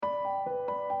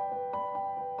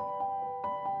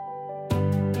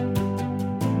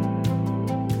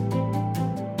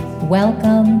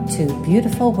Welcome to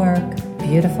Beautiful Work,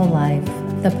 Beautiful Life,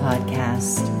 the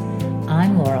podcast.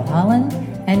 I'm Laurel Holland,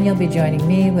 and you'll be joining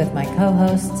me with my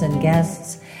co-hosts and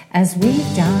guests as we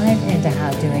dive into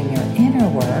how doing your inner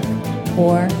work,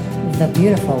 or the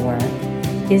beautiful work,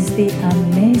 is the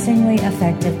amazingly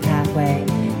effective pathway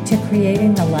to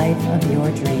creating the life of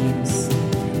your dreams.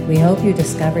 We hope you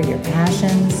discover your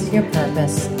passions, your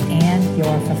purpose, and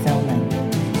your fulfillment.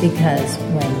 Because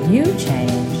when you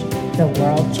change, the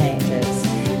world changes.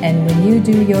 And when you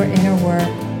do your inner work,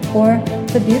 or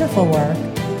the beautiful work,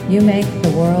 you make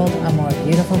the world a more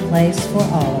beautiful place for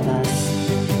all of us.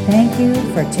 Thank you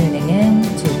for tuning in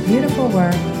to Beautiful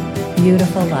Work,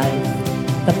 Beautiful Life,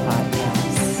 the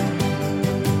podcast.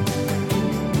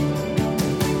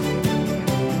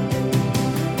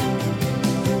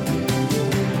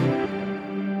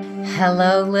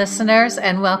 Hello, listeners,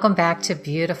 and welcome back to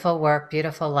Beautiful Work,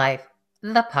 Beautiful Life,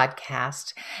 the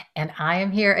podcast. And I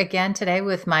am here again today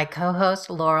with my co-host,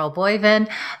 Laurel Boyven.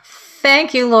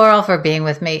 Thank you, Laurel, for being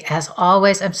with me. As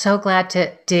always, I'm so glad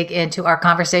to dig into our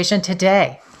conversation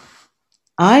today.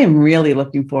 I am really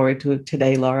looking forward to it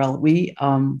today, Laurel. We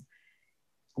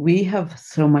have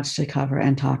so much to cover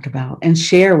and talk about and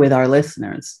share with our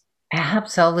listeners.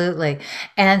 Absolutely.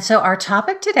 And so our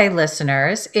topic today,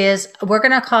 listeners, is it's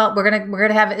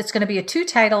going to be a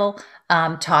two-title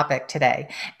topic today.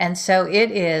 And so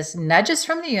it is Nudges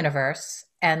from the Universe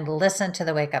and Listen to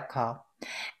the Wake Up Call.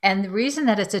 And the reason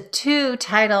that it's a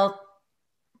two-title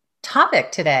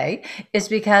topic today is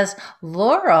because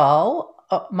Laurel,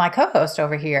 my co-host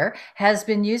over here, has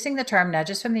been using the term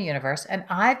nudges from the universe, and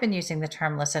I've been using the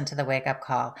term listen to the wake-up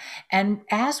call. And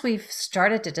as we've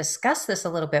started to discuss this a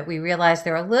little bit, we realize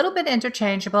they're a little bit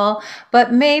interchangeable,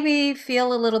 but maybe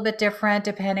feel a little bit different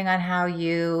depending on how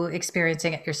you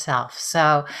experiencing it yourself.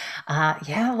 So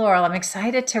Laurel, I'm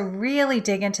excited to really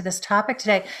dig into this topic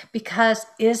today, because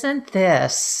isn't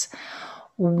this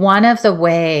one of the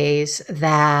ways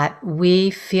that we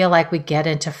feel like we get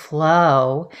into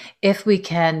flow if we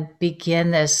can begin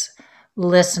this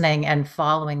listening and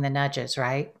following the nudges,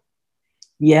 right?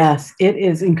 Yes, it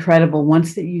is incredible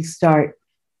once that you start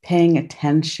paying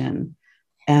attention.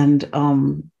 And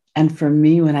for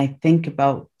me, when I think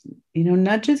about,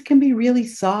 nudges can be really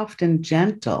soft and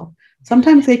gentle.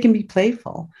 Sometimes they can be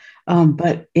playful,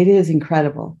 but it is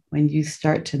incredible when you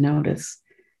start to notice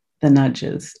the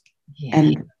nudges.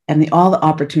 Yeah. And all the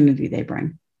opportunity they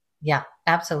bring. Yeah,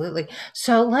 absolutely.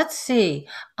 So let's see.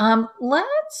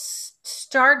 Let's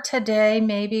start today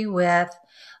maybe with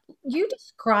you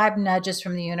describe nudges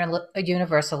from the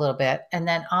universe a little bit, and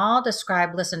then I'll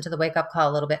describe listen to the wake up call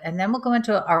a little bit, and then we'll go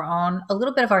into a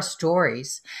little bit of our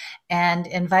stories and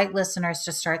invite listeners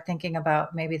to start thinking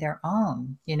about maybe their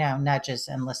own, nudges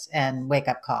and wake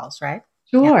up calls, right?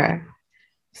 Sure. Yeah.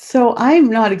 So I'm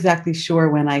not exactly sure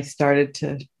when I started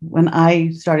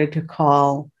to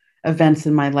call events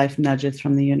in my life nudges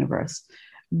from the universe,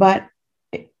 but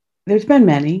there's been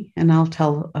many, and I'll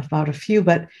tell about a few.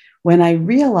 But when I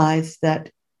realized that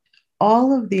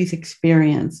all of these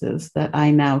experiences that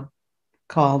I now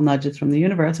call nudges from the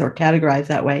universe or categorize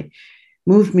that way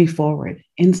moved me forward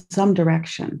in some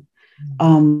direction.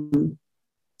 And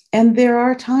there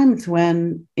are times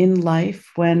when in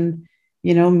life when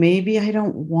maybe I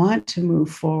don't want to move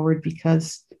forward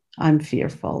because I'm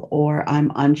fearful or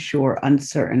I'm unsure,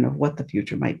 uncertain of what the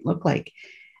future might look like.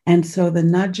 And so the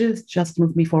nudges just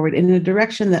move me forward in a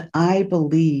direction that I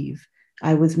believe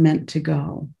I was meant to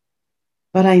go.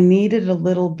 But I needed a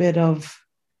little bit of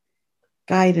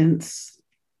guidance.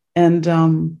 And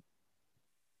I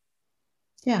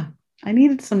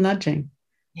needed some nudging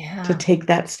to take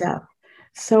that step.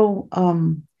 So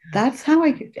that's how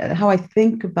I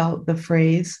think about the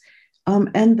phrase,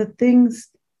 and the things.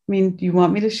 I mean, do you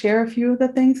want me to share a few of the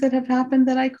things that have happened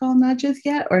that I call nudges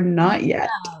yet, or not yet?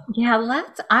 Yeah.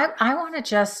 Let's. I want to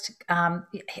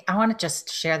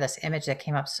just share this image that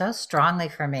came up so strongly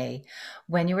for me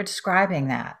when you were describing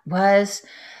that was,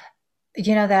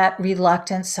 that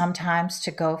reluctance sometimes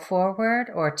to go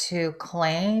forward or to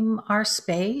claim our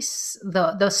space,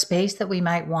 the space that we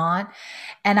might want.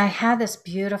 And I had this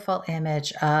beautiful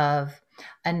image of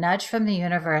a nudge from the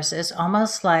universe is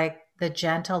almost like the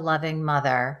gentle, loving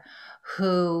mother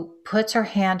who puts her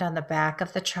hand on the back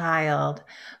of the child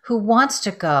who wants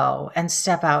to go and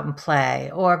step out and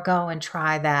play or go and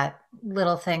try that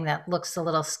little thing that looks a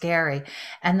little scary.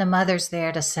 And the mother's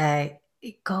there to say,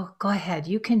 go ahead.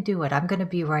 You can do it. I'm going to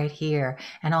be right here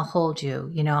and I'll hold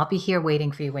you. I'll be here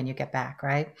waiting for you when you get back.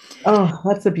 Right. Oh,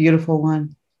 that's a beautiful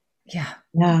one. Yeah.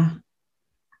 Yeah.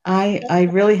 I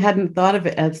really hadn't thought of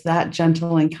it as that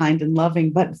gentle and kind and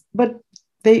loving, but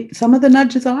some of the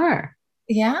nudges are.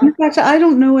 Yeah. In fact, I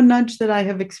don't know a nudge that I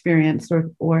have experienced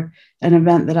or an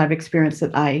event that I've experienced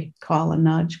that I call a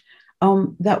nudge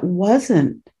that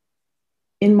wasn't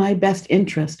in my best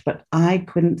interest, but I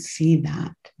couldn't see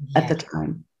that at Yeah. the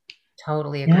time.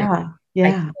 Totally agree. Yeah, I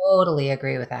yeah, totally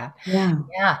agree with that. yeah,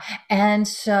 Yeah. And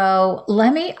so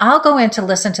I'll go in to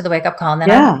listen to the wake up call and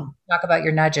then I'm going yeah, to talk about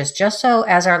your nudges just so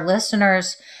as our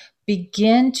listeners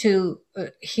begin to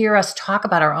hear us talk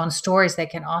about our own stories, they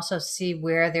can also see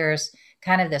where there's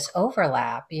kind of this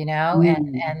overlap,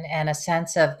 mm, and a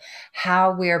sense of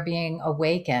how we're being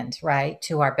awakened, right,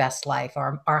 to our best life,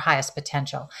 our highest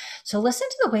potential. So listen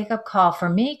to the wake up call for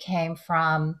me came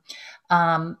from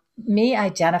me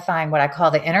identifying what I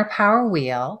call the inner power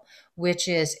wheel, which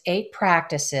is 8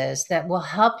 practices that will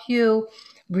help you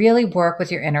really work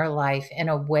with your inner life in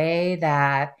a way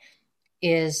that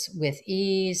is with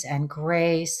ease and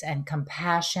grace and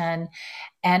compassion.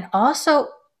 And also,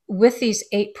 with these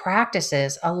 8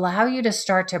 practices, allow you to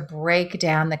start to break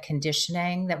down the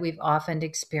conditioning that we've often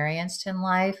experienced in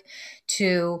life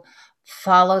to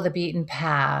follow the beaten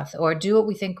path or do what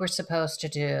we think we're supposed to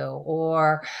do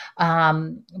or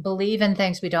believe in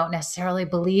things we don't necessarily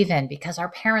believe in because our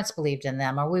parents believed in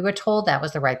them or we were told that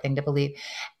was the right thing to believe.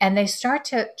 And they start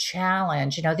to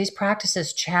challenge, these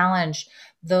practices challenge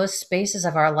those spaces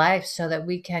of our life so that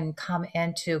we can come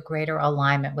into greater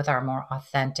alignment with our more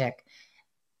authentic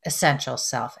essential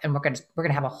self. And we're going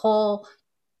to have a whole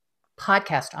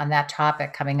podcast on that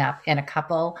topic coming up in a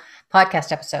couple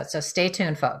podcast episodes, so stay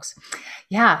tuned, folks.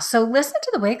 Yeah, so listen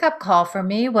to the wake up call for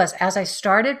me was as I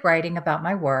started writing about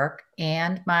my work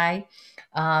and my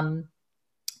um,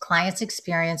 clients'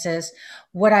 experiences,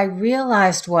 what I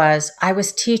realized was I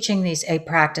was teaching these 8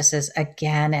 practices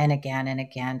again and again and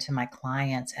again to my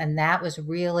clients. And that was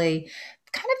really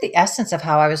kind of the essence of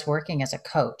how I was working as a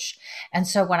coach. And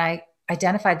so when I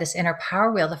identified this inner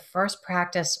power wheel, the first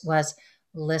practice was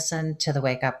listen to the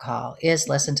wake up call,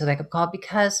 listen to the wake up call,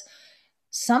 because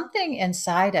something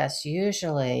inside us,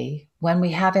 usually when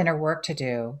we have inner work to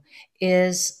do,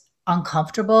 is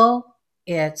uncomfortable.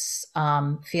 It's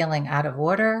feeling out of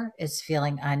order. It's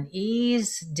feeling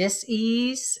unease,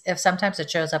 dis-ease. If sometimes it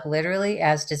shows up literally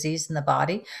as disease in the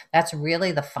body, that's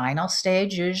really the final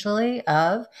stage, usually,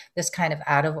 of this kind of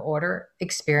out of order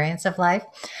experience of life.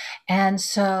 And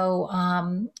so,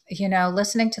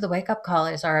 listening to the wake up call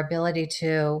is our ability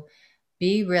to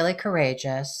be really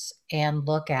courageous and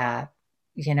look at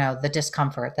the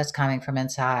discomfort that's coming from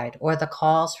inside or the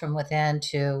calls from within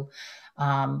to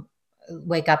um,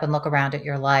 wake up and look around at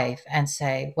your life and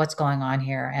say what's going on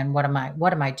here and what am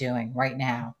I doing right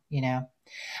now,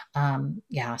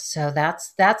 yeah, so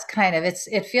that's kind of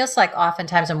it feels like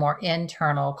oftentimes a more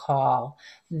internal call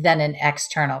than an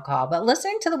external call, but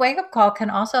listening to the wake up call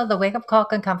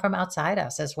can come from outside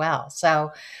us as well.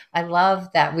 So I love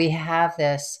that we have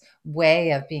this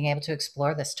way of being able to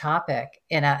explore this topic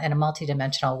in a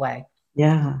multidimensional way.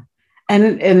 yeah.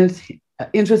 And it's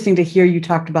interesting to hear you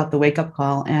talked about the wake up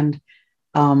call. And,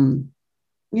 um,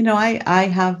 I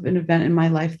have an event in my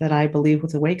life that I believe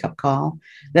was a wake up call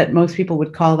that most people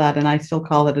would call that. And I still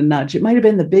call it a nudge. It might have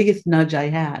been the biggest nudge I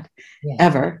had Yeah.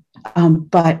 ever.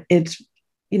 But it's,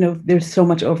 there's so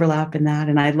much overlap in that.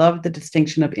 And I love the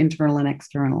distinction of internal and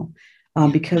external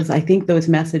because I think those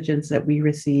messages that we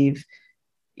receive,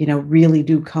 really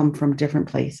do come from different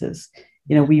places.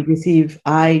 Yeah. We receive,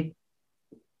 I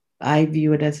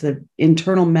view it as the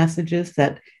internal messages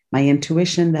that my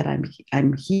intuition that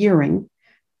I'm hearing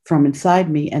from inside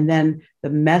me, and then the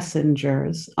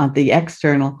messengers on the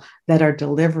external that are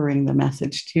delivering the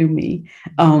message to me.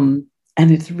 And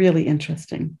it's really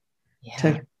interesting Yeah.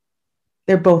 to.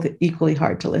 They're both equally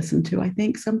hard to listen to, I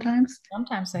think, sometimes.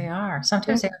 Sometimes they are. Yeah.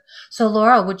 Sometimes they are. So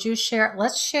Laura, would you share?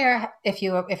 Let's share if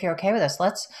you're okay with us.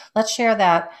 Let's share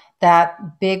that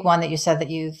big one that you said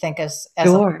that you think is as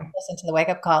a Sure. listen to the wake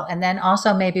up call, and then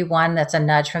also maybe one that's a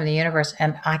nudge from the universe,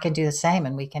 and I can do the same,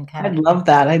 and we can kind I'd of love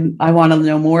that. I want to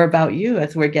know more about you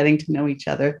as we're getting to know each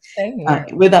other same here.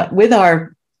 with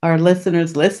our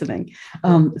listeners listening.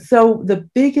 So the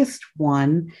biggest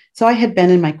one. So I had been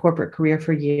in my corporate career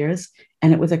for years,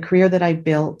 and it was a career that I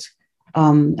built.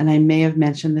 And I may have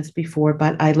mentioned this before,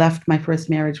 but I left my first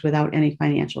marriage without any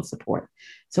financial support.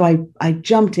 So I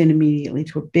jumped in immediately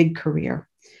to a big career.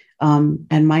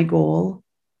 And my goal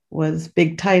was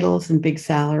big titles and big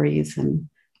salaries and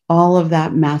all of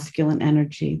that masculine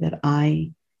energy that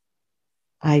I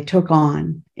took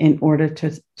on in order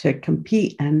to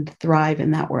compete and thrive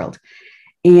in that world.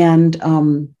 And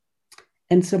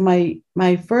so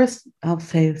my first, I'll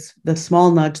say the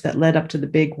small nudge that led up to the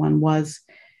big one was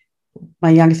my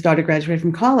youngest daughter graduated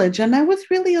from college, and I was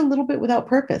really a little bit without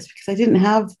purpose because I didn't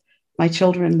have my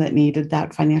children that needed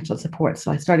that financial support.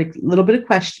 So I started a little bit of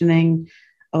questioning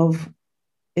of,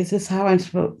 is this how I'm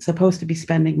supposed to be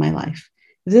spending my life?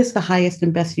 Is this the highest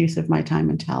and best use of my time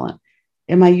and talent?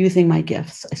 Am I using my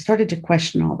gifts? I started to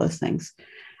question all those things.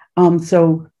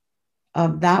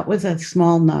 That was a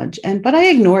small nudge, but I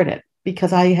ignored it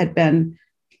because I had been,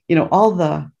 all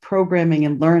the programming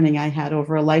and learning I had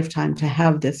over a lifetime to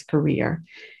have this career,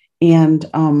 and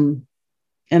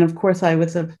of course I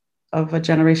was of a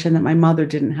generation that my mother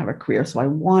didn't have a career, so I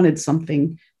wanted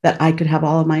something that I could have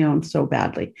all of my own so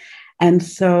badly, and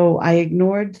so I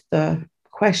ignored the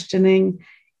questioning,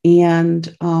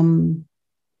 then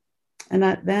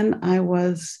it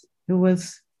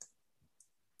was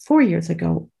 4 years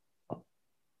ago,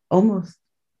 almost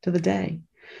to the day.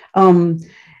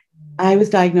 I was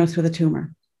diagnosed with a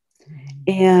tumor,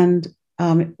 and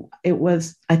I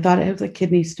thought it was a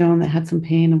kidney stone that had some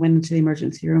pain, and went into the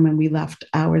emergency room, and we left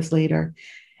hours later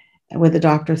with the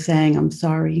doctor saying, "I'm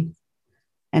sorry."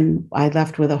 And I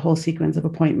left with a whole sequence of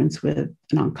appointments with an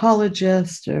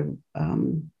oncologist,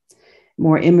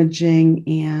 more imaging,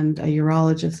 and a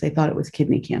urologist. They thought it was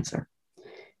kidney cancer.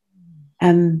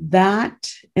 And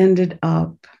that ended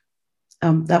up,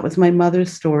 that was my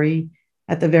mother's story.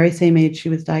 At the very same age, she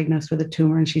was diagnosed with a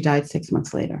tumor, and she died 6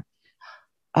 months later.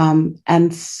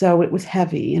 And so it was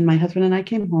heavy. And my husband and I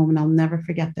came home, and I'll never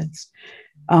forget this.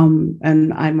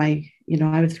 And I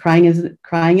was crying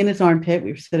in his armpit.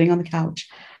 We were sitting on the couch,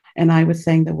 and I was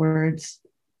saying the words,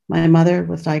 "My mother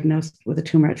was diagnosed with a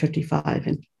tumor at 55.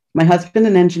 And my husband,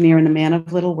 an engineer and a man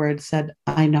of little words, said,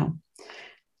 "I know."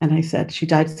 And I said, "She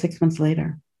died 6 months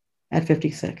later at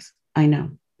 56. I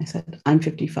know." I said, "I'm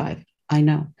 55. I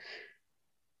know.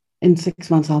 In 6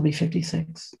 months, I'll be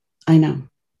 56. I know."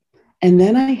 And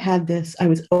then I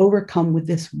was overcome with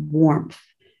this warmth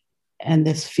and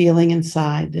this feeling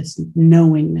inside, this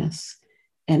knowingness.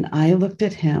 And I looked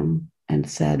at him and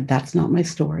said, "That's not my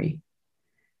story."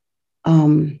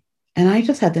 And I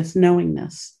just had this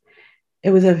knowingness. It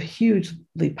was a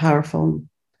hugely powerful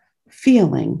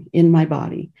feeling in my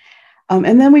body.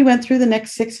 And then we went through the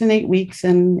next 6 and 8 weeks,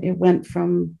 and it went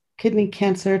from kidney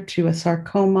cancer to a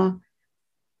sarcoma.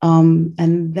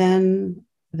 And then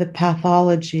the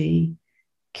pathology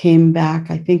came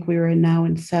back. I think we were now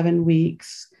in 7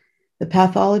 weeks. The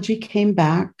pathology came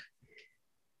back.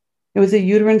 It was a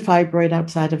uterine fibroid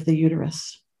outside of the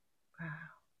uterus.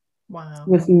 Wow. It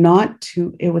was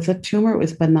it was a tumor. It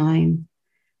was benign.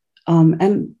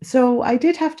 And so I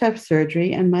did have to have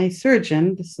surgery, and my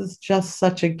surgeon, this is just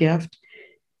such a gift.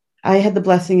 I had the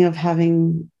blessing of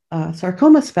having a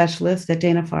sarcoma specialist at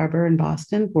Dana-Farber in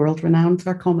Boston, world-renowned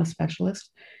sarcoma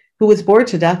specialist, who was bored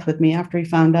to death with me after he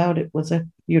found out it was a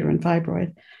uterine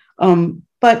fibroid.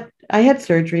 But I had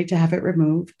surgery to have it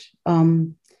removed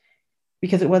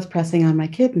because it was pressing on my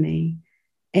kidney.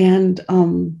 And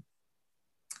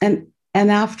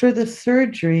after the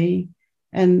surgery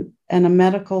and a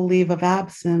medical leave of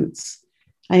absence,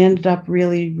 I ended up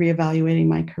really reevaluating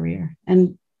my career.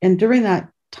 And during that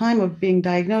time of being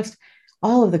diagnosed,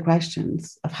 all of the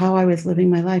questions of how I was living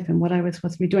my life and what I was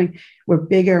supposed to be doing were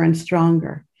bigger and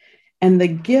stronger. And the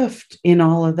gift in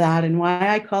all of that, and why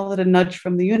I call it a nudge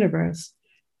from the universe,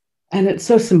 and it's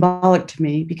so symbolic to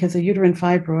me because a uterine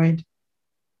fibroid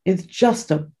is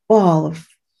just a ball of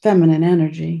feminine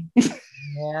energy.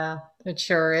 Yeah, it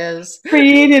sure is.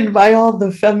 Created by all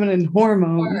the feminine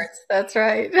hormones. That's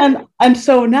right. And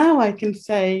so now I can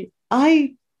say,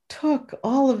 I took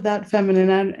all of that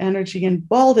feminine energy and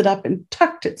balled it up and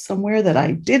tucked it somewhere that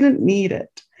I didn't need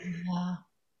it.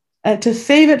 Yeah. To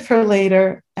save it for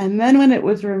later. And then when it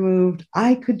was removed,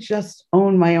 I could just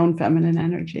own my own feminine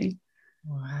energy.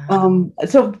 Wow.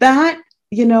 So that,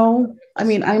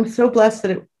 I'm so blessed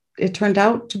that it turned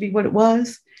out to be what it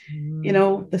was.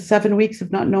 The 7 weeks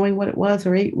of not knowing what it was,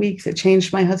 or 8 weeks, it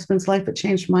changed my husband's life. It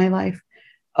changed my life.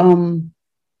 And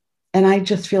I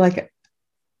just feel like,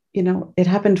 it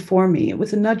happened for me. It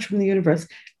was a nudge from the universe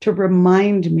to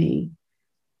remind me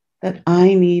that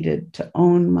I needed to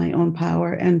own my own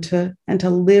power and to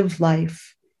live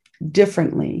life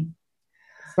differently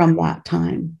from that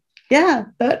time. Yeah,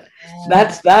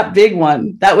 that's that big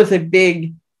one. That was a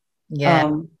big,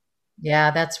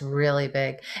 yeah, that's really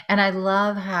big. And I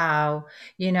love how,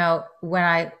 when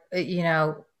I,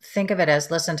 think of it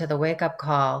as listen to the wake up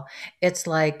call, it's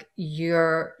like you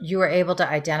were able to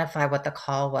identify what the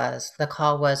call was. The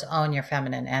call was own your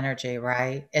feminine energy,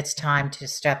 right? It's time to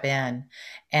step in,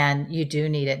 and you do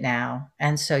need it now.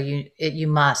 And so you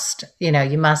must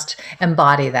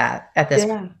embody that at this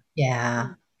point.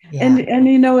 Yeah. Yeah. And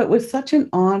it was such an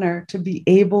honor to be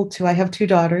able to, I have 2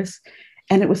 daughters,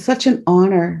 and it was such an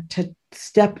honor to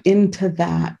step into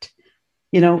that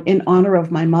in honor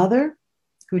of my mother,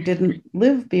 who didn't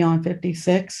live beyond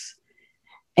 56,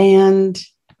 and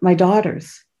my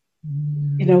daughters,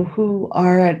 who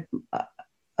are at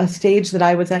a stage that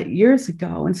I was at years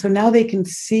ago. And so now they can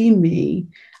see me.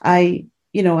 I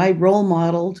role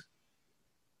modeled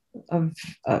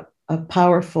a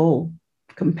powerful,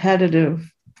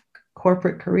 competitive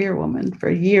corporate career woman for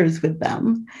years with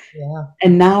them. Yeah.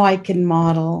 And now I can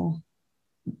model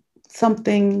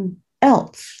something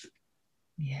else.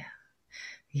 Yeah.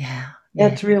 Yeah. Yeah.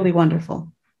 That's really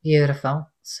wonderful. Beautiful.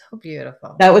 So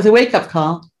beautiful. That was a wake-up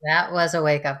call. That was a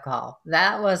wake up call.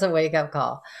 That was a wake up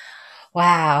call.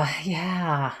 Wow.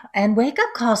 Yeah. And wake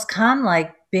up calls come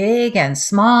like big and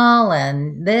small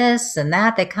and this and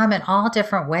that. They come in all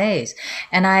different ways.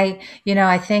 And I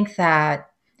think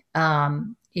that,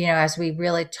 as we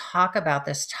really talk about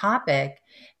this topic,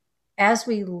 as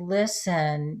we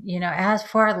listen, as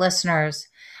for our listeners,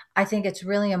 I think it's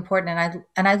really important.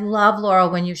 And I love, Laurel,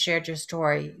 when you shared your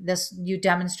story. You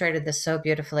demonstrated this so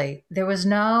beautifully. There was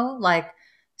no like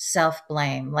self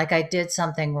blame, like I did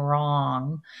something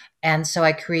wrong, and so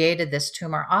I created this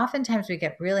tumor. Oftentimes, we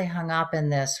get really hung up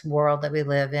in this world that we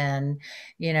live in,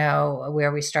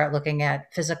 where we start looking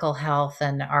at physical health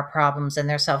and our problems, and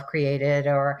they're self created,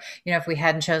 or if we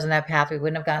hadn't chosen that path, we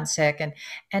wouldn't have gotten sick.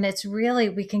 And it's really,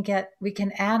 we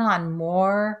can add on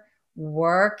more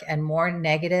work and more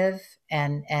negative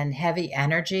and heavy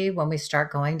energy when we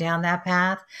start going down that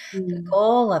path. The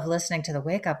goal of listening to the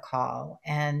wake up call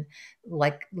and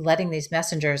like letting these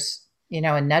messengers,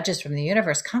 and nudges from the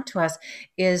universe come to us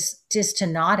is just to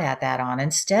not add that on.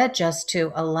 Instead, just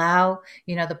to allow,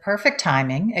 the perfect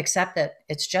timing, accept that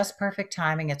it's just perfect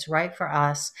timing. It's right for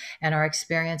us. And our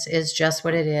experience is just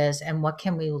what it is. And what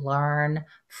can we learn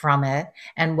from it?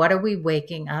 And what are we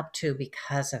waking up to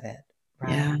because of it?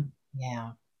 Right. Yeah.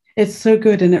 Yeah. It's so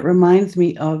good. And it reminds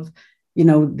me of,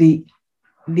 the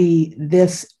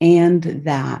this and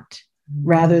that,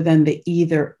 rather than the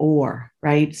either or,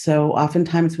 right? So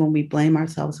oftentimes when we blame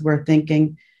ourselves, we're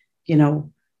thinking,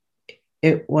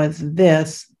 it was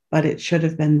this, but it should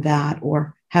have been that,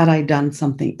 or had I done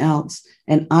something else?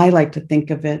 And I like to think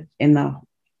of it in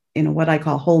what I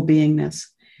call whole beingness,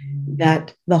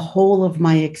 that the whole of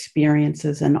my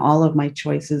experiences and all of my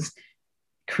choices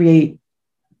create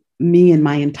me in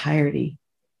my entirety,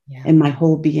 in my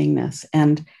whole beingness.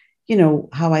 And,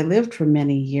 how I lived for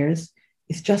many years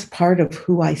is just part of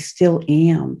who I still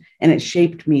am. And it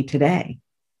shaped me today,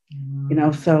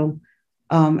 so,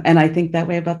 and I think that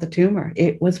way about the tumor.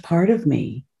 It was part of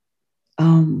me.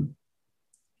 And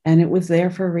it was there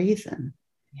for a reason.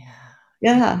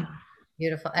 Yeah.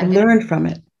 Beautiful. I learned from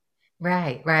it.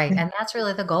 Right, right. And that's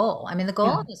really the goal. I mean, the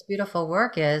goal of this beautiful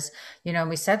work is, and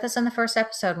we said this in the first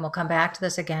episode, and we'll come back to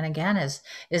this again and again, is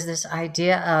this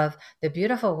idea of the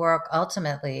beautiful work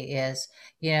ultimately is,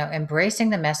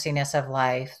 embracing the messiness of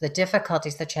life, the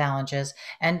difficulties, the challenges,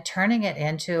 and turning it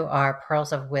into our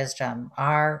pearls of wisdom,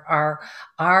 a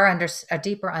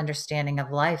deeper understanding of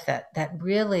life that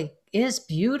really is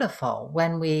beautiful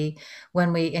when we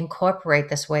incorporate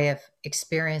this way of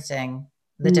experiencing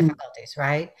the difficulties,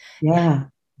 right? Yeah.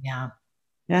 Yeah.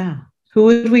 Yeah. Who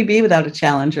would we be without a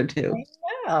challenge or two?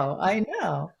 I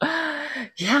know.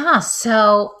 Yeah.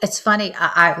 So it's funny.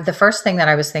 The first thing that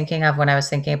I was thinking of when I was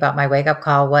thinking about my wake up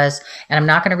call was, and I'm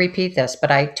not going to repeat this, but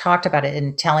I talked about it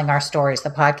in Telling Our Stories, the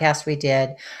podcast we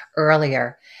did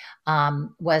earlier,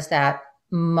 was that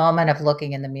moment of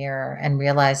looking in the mirror and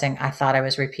realizing I thought I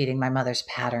was repeating my mother's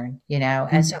pattern,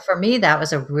 And so for me, it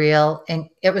was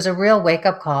a real wake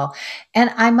up call. And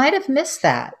I might have missed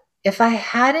that if I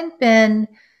hadn't been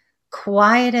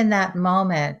quiet in that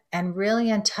moment and really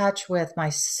in touch with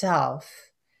myself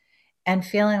and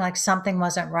feeling like something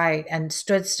wasn't right and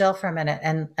stood still for a minute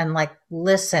and like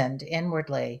listened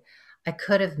inwardly, I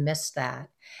could have missed that.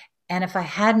 And if I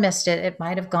had missed it, it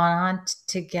might have gone on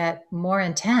to get more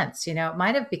intense. It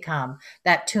might have become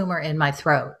that tumor in my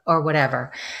throat or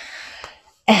whatever.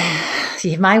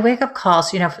 My wake up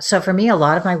calls, so for me, a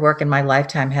lot of my work in my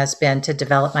lifetime has been to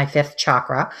develop my fifth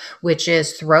chakra, which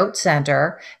is throat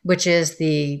center, which is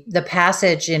the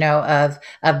passage, of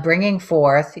bringing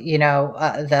forth,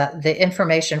 the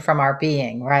information from our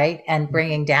being, right, and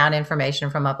bringing down information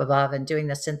from up above and doing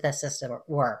the synthesis of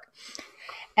work.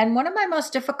 And one of my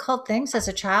most difficult things as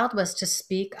a child was to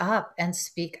speak up and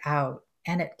speak out.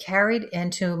 And it carried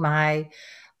into my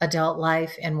adult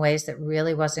life in ways that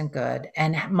really wasn't good.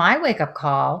 And my wake up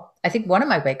call, I think one of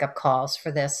my wake up calls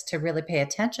for this to really pay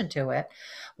attention to it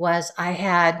was I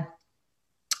had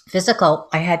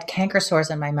canker sores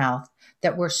in my mouth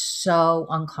that were so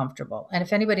uncomfortable. And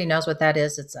if anybody knows what that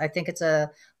is, I think it's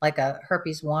like a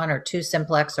herpes 1 or 2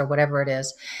 simplex or whatever it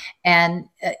is. And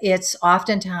it's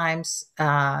oftentimes,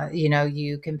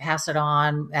 you can pass it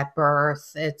on at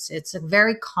birth. It's a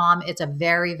very,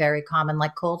 very common,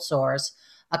 like cold sores,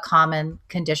 a common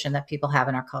condition that people have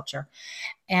in our culture.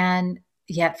 And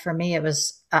yet for me, it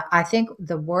was, I think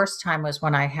the worst time was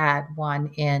when I had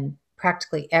one in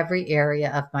practically every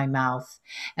area of my mouth.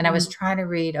 And I was trying to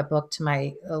read a book to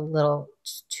my little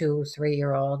 2, 3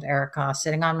 year old Erica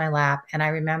sitting on my lap. And I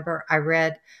remember I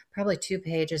read probably 2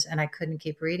 pages and I couldn't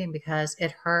keep reading because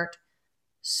it hurt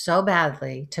so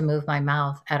badly to move my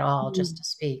mouth at all, just to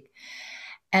speak.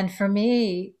 And for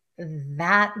me,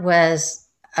 that was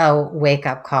a wake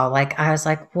up call. Like, I was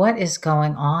like, what is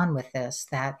going on with this?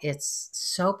 That it's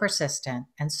so persistent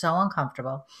and so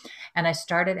uncomfortable. And I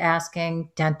started asking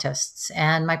dentists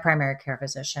and my primary care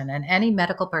physician and any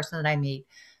medical person that I meet,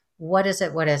 what is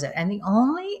it? What is it? And the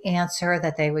only answer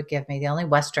that they would give me, the only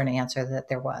Western answer that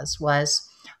there was,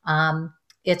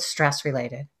 it's stress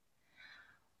related.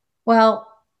 Well,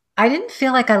 I didn't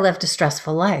feel like I lived a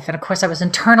stressful life. And of course, I was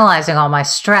internalizing all my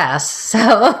stress.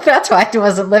 So that's why I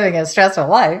wasn't living a stressful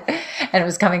life. And it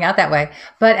was coming out that way.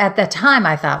 But at the time,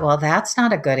 I thought, well, that's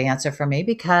not a good answer for me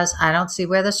because I don't see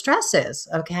where the stress is.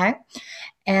 Okay.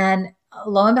 And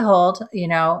lo and behold,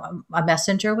 a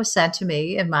messenger was sent to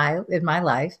me in my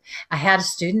life. I had a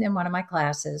student in one of my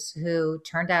classes who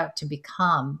turned out to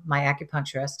become my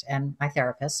acupuncturist and my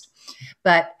therapist.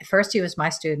 But first, he was my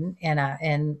student in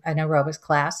an aerobics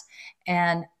class,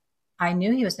 and I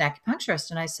knew he was an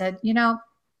acupuncturist. And I said, do you know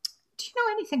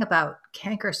anything about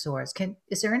canker sores?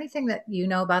 Is there anything that you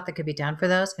know about that could be done for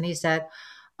those? And he said,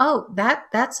 oh,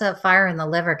 that's a fire in the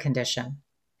liver condition.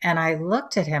 And I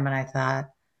looked at him and I thought,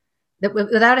 that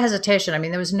without hesitation, I mean,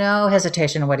 there was no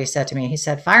hesitation in what he said to me. He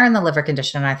said, fire in the liver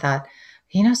condition. And I thought,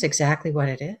 he knows exactly what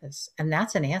it is. And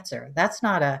that's an answer. That's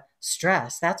not a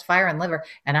stress. That's fire in liver.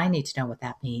 And I need to know what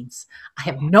that means. I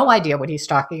have no idea what he's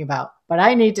talking about, but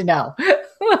I need to know.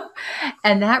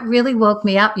 And that really woke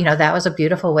me up. That was a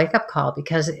beautiful wake up call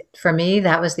because for me,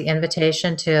 that was the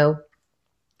invitation to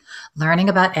learning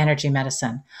about energy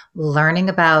medicine, learning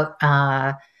about,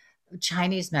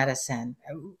 Chinese medicine,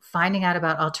 finding out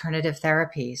about alternative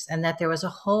therapies, and that there was a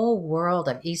whole world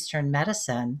of Eastern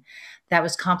medicine that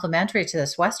was complementary to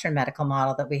this Western medical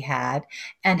model that we had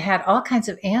and had all kinds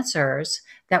of answers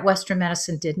that Western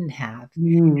medicine didn't have.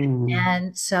 And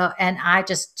I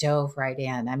just dove right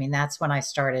in. I mean, that's when I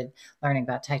started learning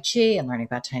about Tai Chi and learning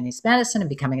about Chinese medicine and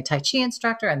becoming a Tai Chi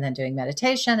instructor and then doing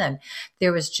meditation. And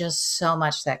there was just so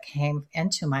much that came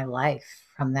into my life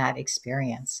from that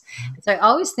experience. So I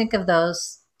always think of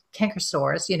those canker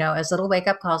sores, as little wake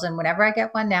up calls. And whenever I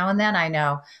get one now and then, I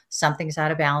know something's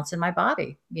out of balance in my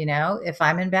body. If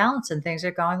I'm in balance and things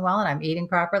are going well and I'm eating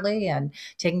properly and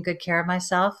taking good care of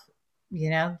myself,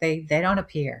 they don't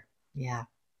appear. Yeah.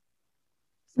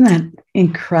 Isn't that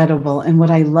incredible? And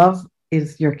what I love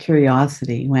is your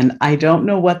curiosity when I don't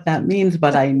know what that means,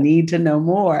 but I need to know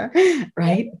more,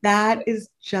 right? That is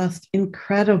just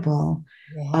incredible.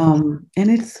 Yeah. And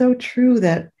it's so true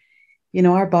that,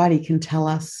 our body can tell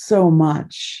us so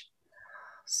much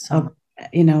of,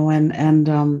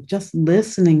 and just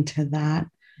listening to that.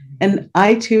 And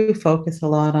I too focus a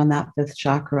lot on that fifth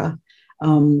chakra,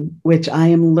 which I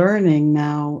am learning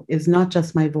now is not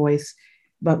just my voice,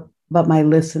 but my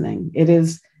listening. It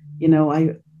is,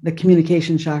 the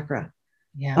communication chakra.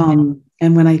 Yeah.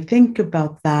 And when I think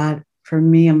about that, for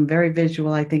me, I'm very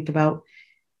visual. I think about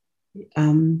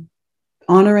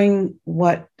honoring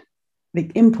what the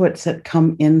inputs that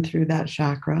come in through that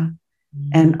chakra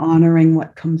and honoring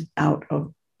what comes out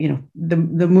of, the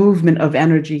movement of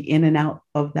energy in and out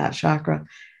of that chakra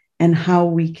and how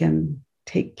we can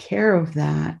take care of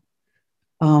that.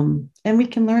 And we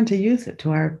can learn to use it to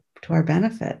our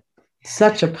benefit.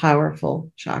 Such a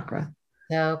powerful chakra.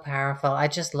 So powerful. I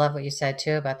just love what you said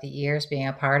too about the ears being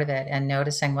a part of it and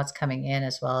noticing what's coming in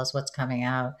as well as what's coming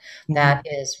out. That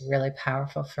is really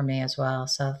powerful for me as well.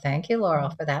 So thank you, Laurel,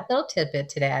 for that little tidbit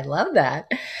today. I love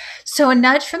that. So a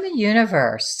nudge from the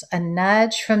universe, a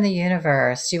nudge from the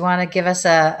universe. Do you want to give us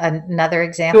another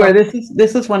example? Sure.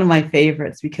 This is one of my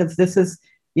favorites because this is,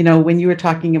 when you were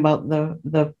talking about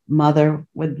the mother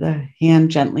with the hand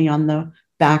gently on the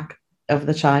back of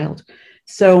the child.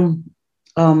 So,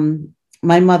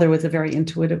 my mother was a very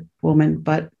intuitive woman,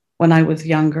 but when I was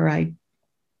younger, I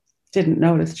didn't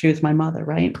notice she was my mother,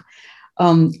 right?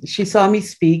 She saw me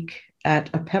speak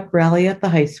at a pep rally at the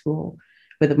high school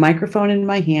with a microphone in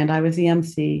my hand. I was the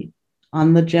MC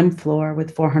on the gym floor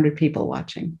with 400 people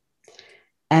watching.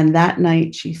 And that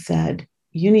night she said,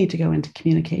 you need to go into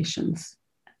communications.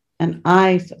 And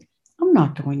I said, I'm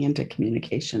not going into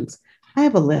communications. I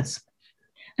have a lisp.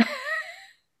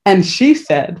 And she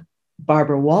said,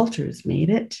 Barbara Walters made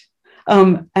it.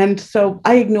 And so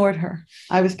I ignored her.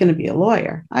 I was going to be a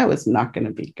lawyer. I was not going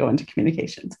to be go into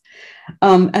communications.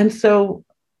 And so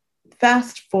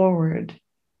fast forward,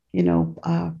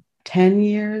 10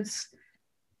 years,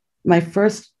 my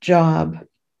first job,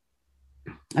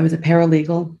 I was a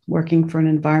paralegal working for an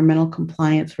environmental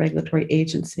compliance regulatory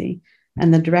agency.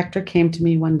 And the director came to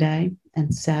me one day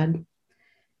and said,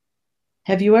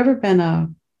 have you ever been a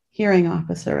hearing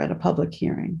officer at a public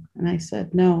hearing? And I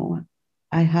said, no,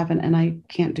 I haven't, and I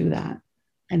can't do that.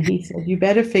 And he said, you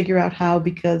better figure out how,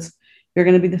 because you're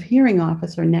going to be the hearing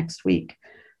officer next week.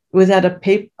 It was at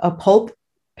a pulp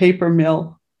paper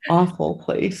mill, awful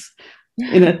place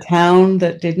in a town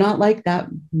that did not like that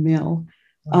mill.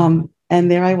 And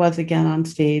there I was again on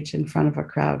stage in front of a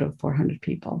crowd of 400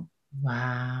 people.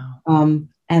 Wow.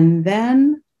 And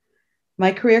then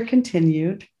my career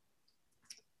continued.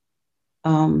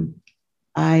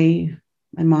 My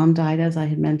mom died, as I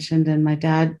had mentioned, and my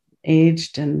dad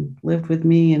aged and lived with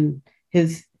me, and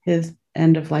his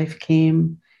end of life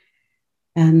came.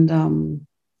 And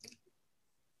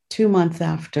 2 months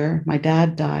after my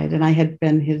dad died, and I had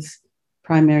been his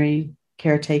primary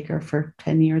caretaker for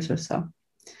 10 years or so.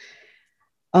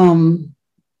 2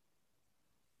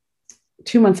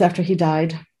 months after he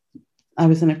died, I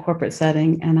was in a corporate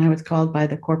setting, and I was called by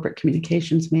the corporate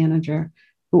communications manager,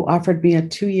 who offered me a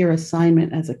 2-year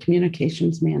assignment as a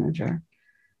communications manager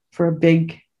for a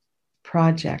big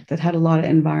project that had a lot of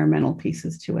environmental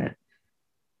pieces to it.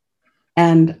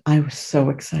 And I was so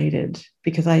excited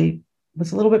because I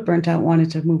was a little bit burnt out,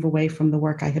 wanted to move away from the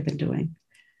work I had been doing.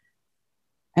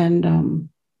 And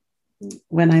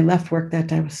when I left work that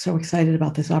day, I was so excited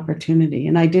about this opportunity.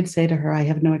 And I did say to her, I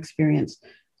have no experience.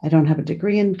 I don't have a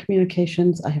degree in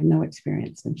communications. I have no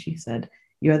experience. And she said,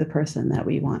 you're the person that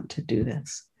we want to do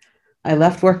this. I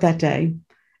left work that day,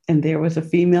 and there was a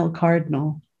female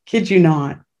cardinal, kid you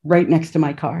not, right next to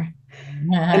my car.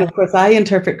 And of course, I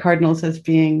interpret cardinals as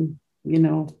being,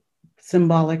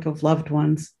 symbolic of loved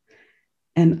ones.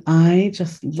 And I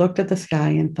just looked at the sky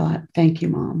and thought, thank you,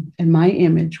 Mom. And my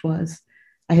image was,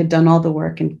 I had done all the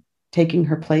work in taking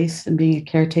her place and being a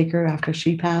caretaker after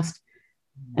she passed.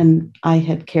 And I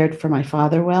had cared for my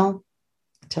father well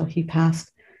until he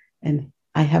passed. And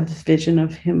I have this vision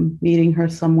of him meeting her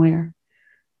somewhere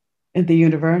in the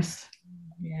universe.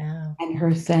 Yeah. And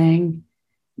her saying,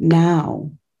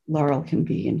 now Laurel can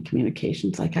be in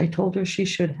communications like I told her she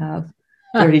should have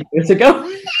 30 years ago.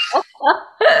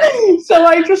 So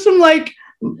I just am like,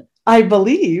 I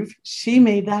believe she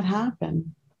made that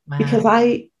happen. Wow. Because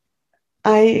I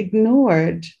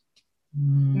ignored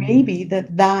maybe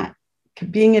that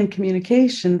being in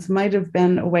communications might have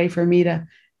been a way for me to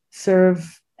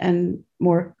serve the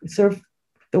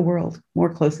world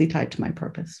more closely tied to my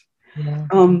purpose. Yeah.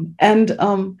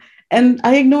 And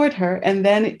I ignored her, and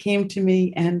then it came to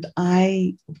me, and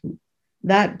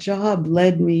that job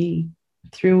led me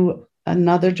through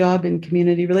another job in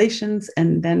community relations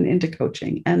and then into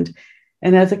coaching. And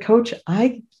as a coach,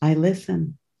 I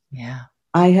listen. Yeah.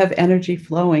 I have energy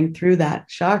flowing through that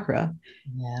chakra.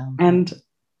 Yeah. And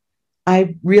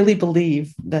I really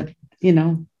believe that,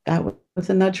 that was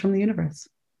a nudge from the universe.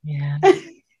 Yeah.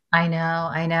 I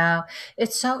know.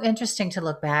 It's so interesting to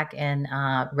look back in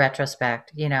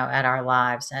retrospect, at our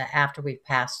lives after we've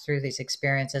passed through these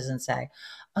experiences and say,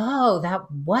 oh,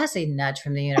 that was a nudge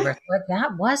from the universe, or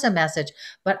that was a message,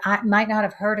 but I might not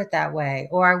have heard it that way,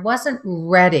 or I wasn't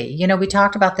ready. We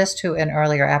talked about this too in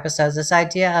earlier episodes, this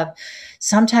idea of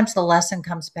sometimes the lesson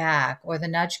comes back or the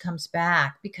nudge comes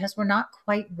back because we're not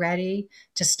quite ready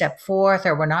to step forth,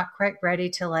 or we're not quite ready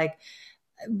to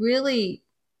really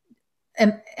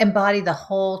embody the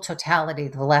whole totality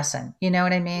of the lesson. You know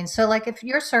what I mean? So if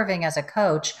you're serving as a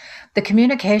coach, the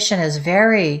communication is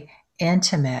very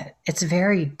intimate. It's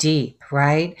very deep,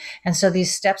 right? And so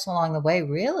these steps along the way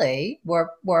really were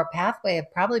a pathway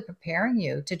of probably preparing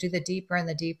you to do the deeper and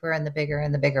the deeper and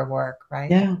the bigger work,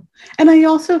 right? Yeah. And I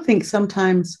also think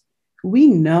sometimes we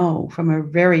know from a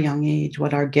very young age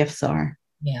what our gifts are.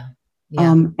 Yeah.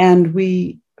 And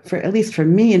at least for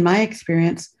me, in my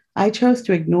experience, I chose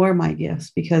to ignore my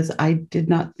gifts because I did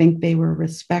not think they were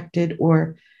respected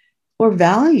or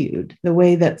valued the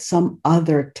way that some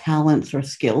other talents or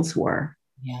skills were.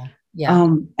 Yeah.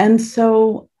 And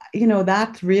so,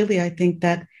 that's really, I think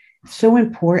that so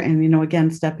important,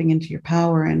 again, stepping into your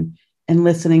power and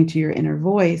listening to your inner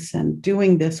voice and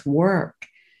doing this work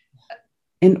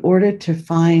in order to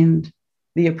find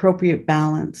the appropriate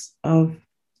balance of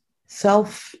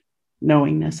self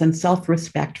knowingness and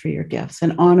self-respect for your gifts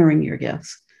and honoring your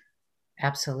gifts.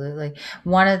 Absolutely.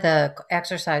 One of the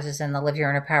exercises in the Live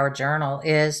Your Inner Power journal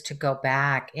is to go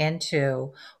back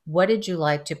into what did you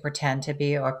like to pretend to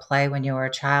be or play when you were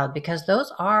a child? Because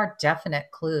those are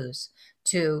definite clues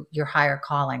to your higher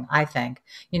calling, I think.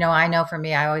 I know for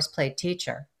me, I always played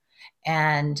teacher.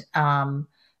 And, when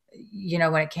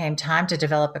it came time to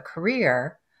develop a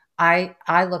career,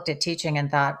 I looked at teaching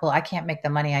and thought, well, I can't make the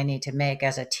money I need to make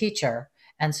as a teacher.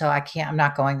 And so I'm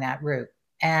not going that route.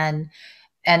 And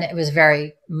it was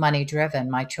very money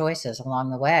driven, my choices along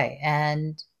the way.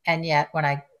 And yet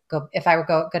when if I were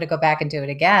going to go back and do it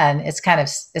again, it's kind of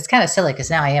silly because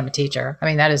now I am a teacher. I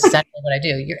mean, that is essentially what I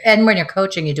do. And when you're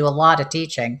coaching, you do a lot of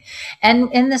teaching. And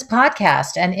in this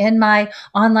podcast and in my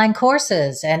online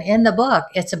courses and in the book,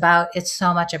 it's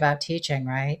so much about teaching,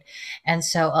 right? And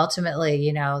so ultimately,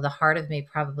 the heart of me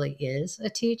probably is a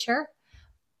teacher,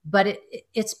 but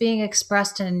it's being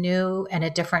expressed in a new and a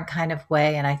different kind of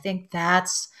way. And I think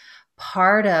that's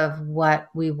part of what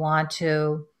we want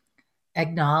to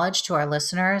acknowledge to our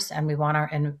listeners. And we want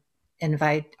to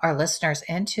invite our listeners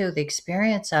into the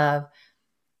experience of,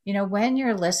 when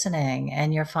you're listening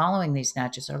and you're following these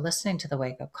nudges or listening to the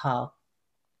wake up call,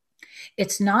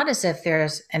 it's not as if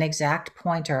there's an exact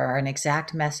pointer or an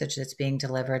exact message that's being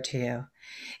delivered to you.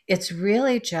 It's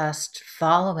really just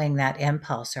following that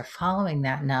impulse or following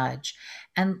that nudge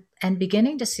and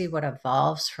beginning to see what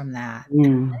evolves from that.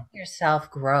 And letting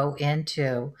yourself grow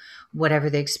into whatever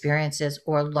the experience is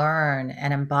or learn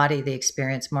and embody the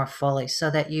experience more fully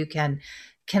so that you can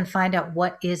find out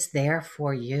what is there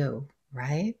for you,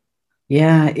 right?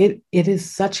 Yeah, it is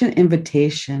such an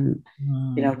invitation,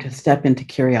 to step into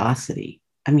curiosity.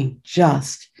 I mean,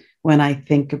 just when I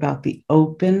think about the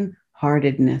open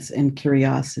heartedness and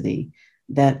curiosity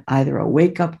that either a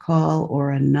wake up call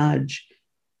or a nudge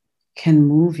can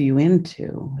move you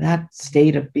into, that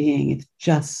state of being is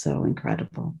just so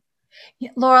incredible.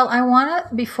 Yeah, Laurel,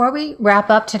 before we wrap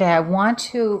up today, I want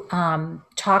to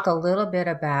talk a little bit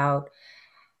about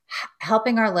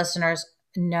helping our listeners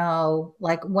know,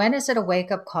 like, when is it a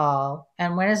wake up call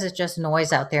and when is it just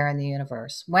noise out there in the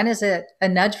universe? When is it a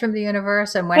nudge from the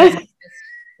universe and when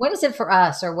is it for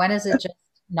us, or when is it just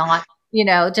not,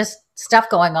 just stuff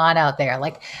going on out there?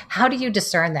 Like, how do you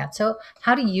discern that? So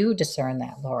how do you discern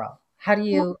that, Laurel? How do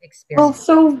you Well, experience?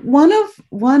 so one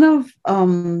of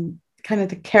kind of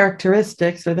the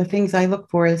characteristics or the things I look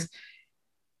for is,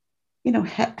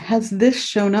 has this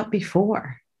shown up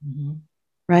before? Mm-hmm.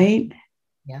 Right?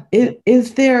 Yeah.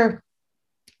 Is there,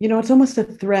 it's almost a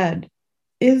thread.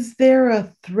 Is there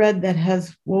a thread that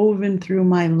has woven through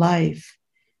my life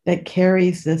that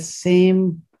carries the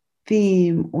same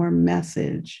theme or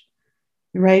message?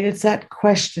 Right? It's that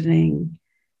questioning.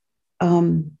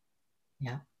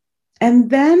 Yeah.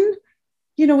 And then,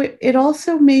 it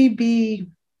also may be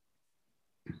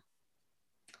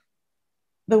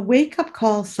the wake up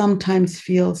call sometimes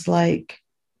feels like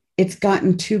it's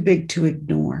gotten too big to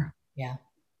ignore. Yeah.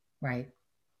 Right.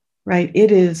 Right.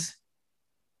 It's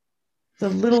a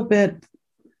little bit,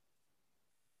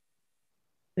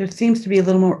 there seems to be a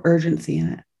little more urgency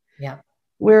in it. Yeah.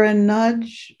 Where a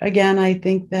nudge, again, I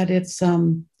think that it's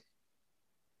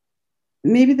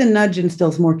maybe the nudge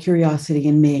instills more curiosity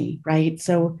in me, right?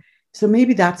 So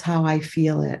maybe that's how I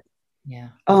feel it. Yeah.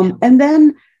 And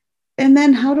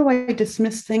then how do I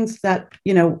dismiss things that,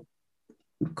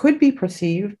 could be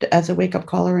perceived as a wake up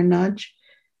call or a nudge?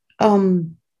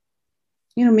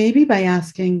 Maybe by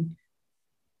asking,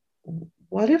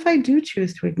 what if I do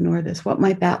choose to ignore this? What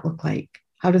might that look like?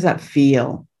 How does that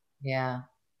feel? Yeah.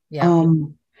 Yeah.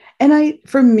 And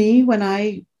for me,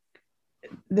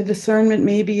 the discernment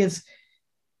maybe is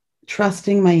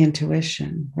trusting my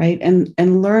intuition, right?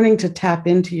 And learning to tap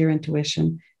into your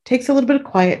intuition takes a little bit of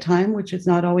quiet time, which is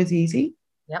not always easy.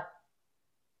 Yep.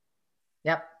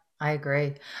 Yep. I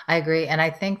agree. I agree. And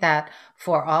I think that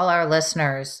for all our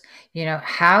listeners,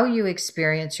 how you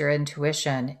experience your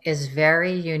intuition is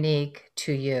very unique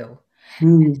to you.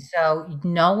 So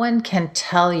no one can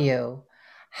tell you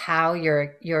how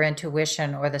your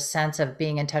intuition or the sense of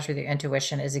being in touch with your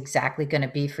intuition is exactly going to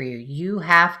be for you. You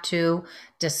have to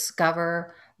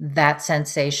discover that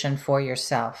sensation for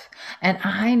yourself. And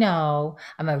I know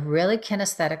I'm a really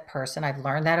kinesthetic person. I've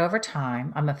learned that over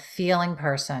time. I'm a feeling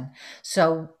person.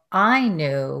 So I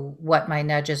knew what my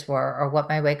nudges were or what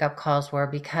my wake up calls were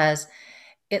because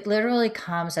it literally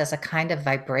comes as a kind of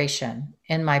vibration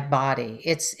in my body.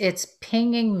 It's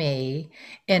pinging me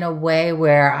in a way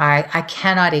where I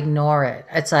cannot ignore it.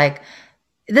 It's like,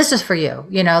 this is for you,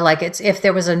 like it's if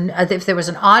there was an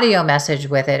audio message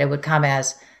with it, it would come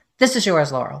as, This is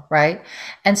yours, Laurel, right?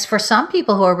 And for some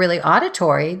people who are really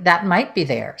auditory, that might be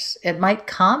theirs. It might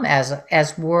come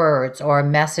as words or a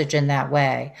message in that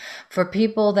way. For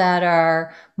people that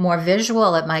are more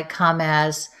visual, it might come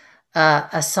as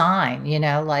a sign,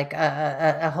 like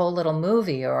a whole little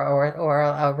movie or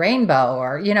a rainbow,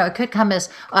 or it could come as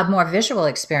a more visual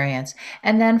experience.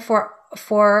 And then for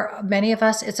many of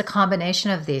us, it's a combination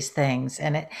of these things,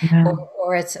 and Yeah.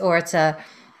 or it's a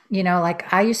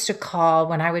like I used to call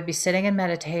when I would be sitting in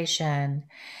meditation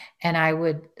and I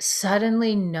would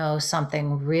suddenly know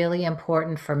something really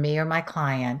important for me or my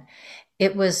client.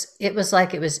 It was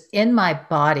like it was in my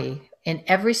body, in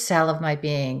every cell of my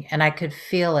being, and I could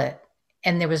feel it.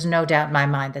 And there was no doubt in my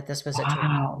mind that this was a truth.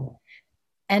 Wow.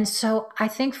 And so I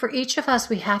think for each of us,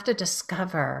 we have to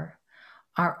discover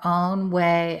our own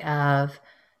way of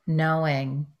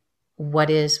knowing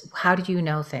how do you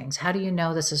know things? How do you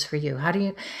know this is for you? How do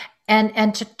you,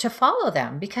 and to follow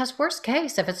them, because worst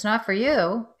case, if it's not for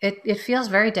you, it feels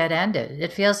very dead ended.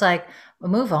 It feels like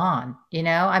move on.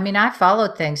 I mean, I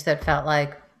followed things that felt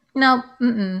like, no,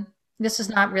 this is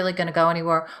not really going to go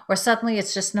anywhere, or suddenly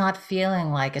it's just not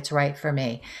feeling like it's right for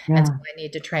me. And so Yeah. I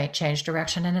need to change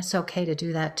direction. And it's okay to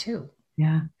do that too.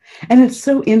 Yeah. And it's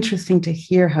so interesting to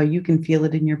hear how you can feel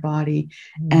it in your body.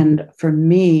 Mm. And for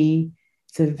me,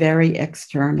 it's a very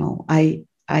external. I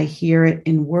hear it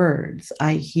in words.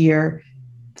 I hear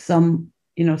some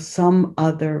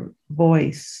other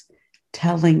voice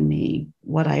telling me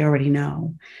what I already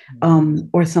know,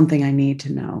 or something I need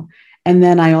to know. And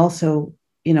then I also,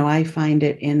 I find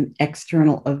it in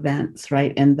external events,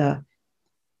 right? And the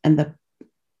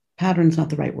pattern's not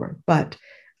the right word, but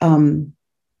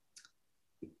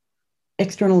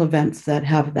external events that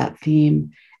have that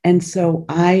theme. And so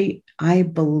I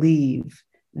believe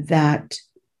that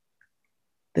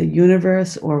the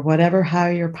universe, or whatever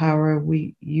higher power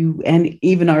you and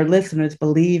even our listeners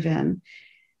believe in,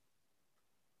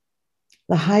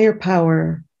 the higher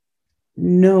power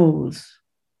knows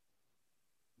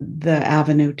the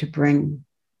avenue to bring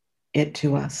it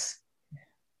to us.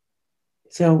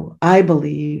 So I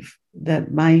believe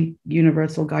that my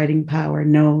universal guiding power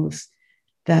knows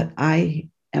that I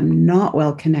am not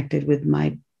well connected with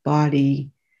my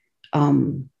body,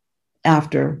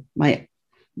 after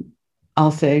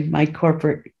I'll say, my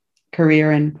corporate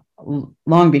career, and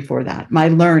long before that, my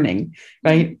learning,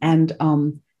 right? And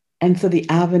so the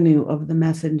avenue of the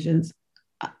messages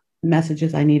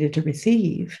I needed to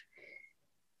receive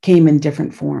came in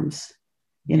different forms.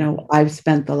 I've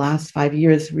spent the last 5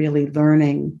 years really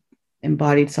learning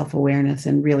embodied self-awareness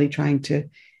and really trying to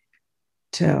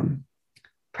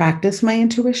practice my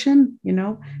intuition,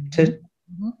 to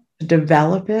Mm-hmm.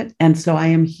 develop it. And so I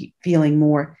am feeling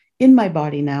more in my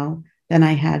body now than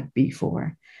I had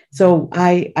before. So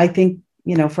I think,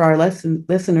 for our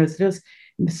listeners, there's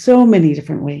so many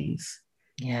different ways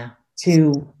Yeah.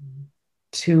 to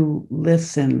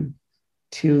listen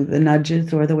to the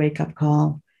nudges or the wake up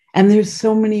call. And there's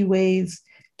so many ways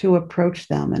to approach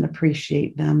them and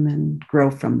appreciate them and grow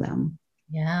from them.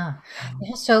 Yeah.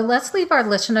 Yeah. So let's leave our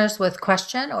listeners with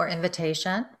question or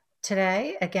invitation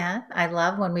today. Again, I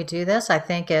love when we do this. I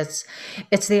think it's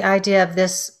the idea of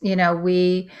this,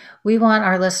 we want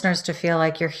our listeners to feel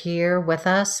like you're here with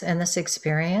us in this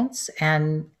experience,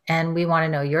 and we want to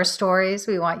know your stories.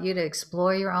 We want you to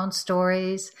explore your own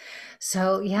stories.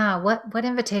 So yeah, what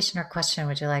invitation or question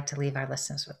would you like to leave our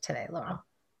listeners with today, Laurel?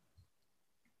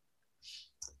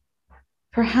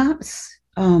 Perhaps,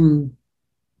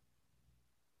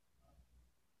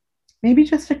 maybe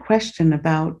just a question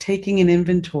about taking an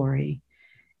inventory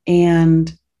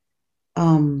and,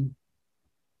 um,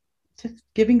 just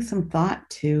giving some thought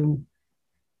to,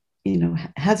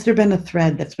 has there been a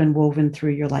thread that's been woven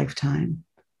through your lifetime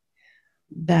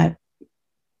that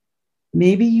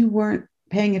maybe you weren't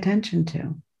paying attention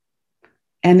to?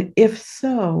 And if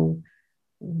so,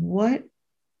 what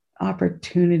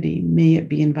opportunity may it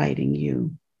be inviting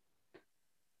you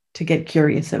to get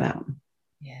curious about?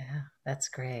 Yeah, that's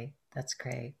great. That's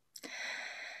great.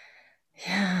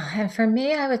 Yeah, and for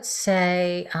me, I would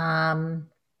say I'm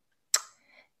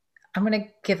going to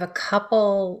give a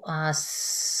couple of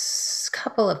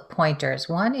pointers.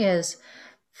 One is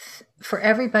for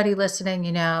everybody listening.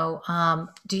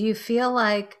 Do you feel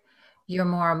like you're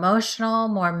more emotional,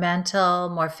 more mental,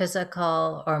 more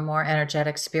physical, or more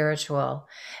energetic, spiritual?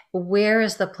 Where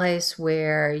is the place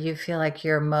where you feel like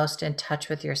you're most in touch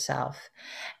with yourself?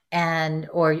 And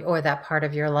or that part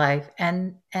of your life,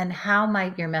 and how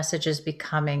might your messages be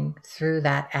coming through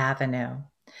that avenue?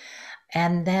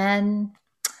 And then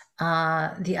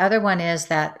the other one is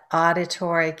that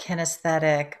auditory,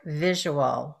 kinesthetic,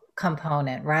 visual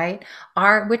component, right?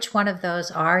 Which one of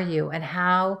those are you, and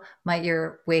how might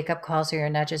your wake up calls or your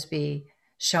nudges be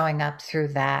showing up through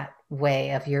that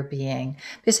way of your being?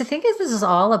 Because I think this is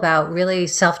all about really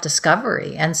self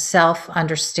discovery and self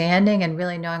understanding, and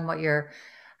really knowing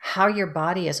how your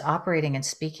body is operating and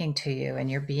speaking to you,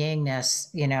 and your beingness,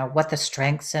 what the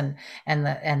strengths and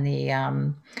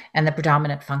the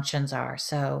predominant functions are.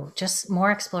 So just more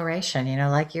exploration,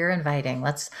 like you're inviting.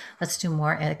 Let's do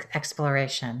more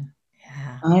exploration.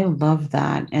 Yeah. I love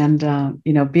that. And,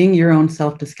 being your own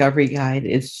self-discovery guide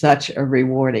is such a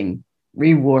rewarding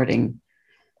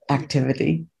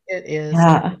activity. It is.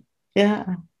 Yeah. Yeah.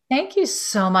 Thank you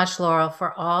so much, Laurel,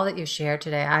 for all that you shared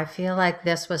today. I feel like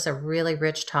this was a really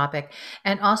rich topic,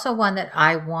 and also one that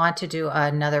I want to do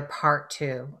another part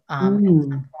to at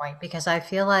some point, because I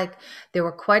feel like there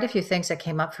were quite a few things that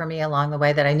came up for me along the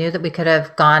way that I knew that we could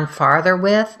have gone farther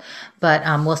with, but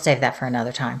we'll save that for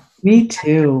another time. Me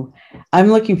too. I'm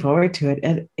looking forward to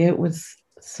it. It was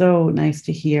so nice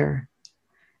to hear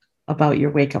about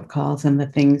your wake-up calls and the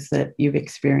things that you've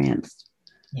experienced.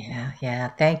 Yeah.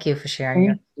 Thank you for sharing.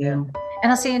 Thank you.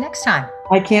 And I'll see you next time.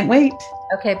 I can't wait.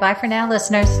 Okay, bye for now,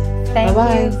 listeners. Thank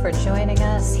Bye-bye. you for joining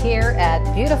us here at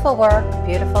Beautiful Work,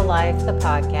 Beautiful Life, the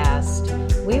podcast.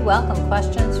 We welcome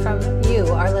questions from you,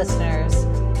 our listeners.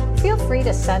 Feel free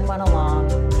to send one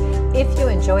along. If you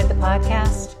enjoyed the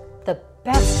podcast, the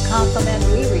best compliment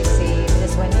we receive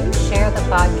is when you share the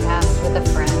podcast with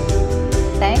a friend.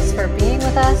 Thanks for being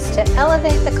with us to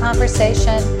elevate the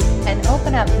conversation and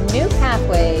open up new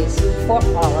pathways for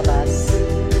all of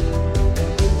us.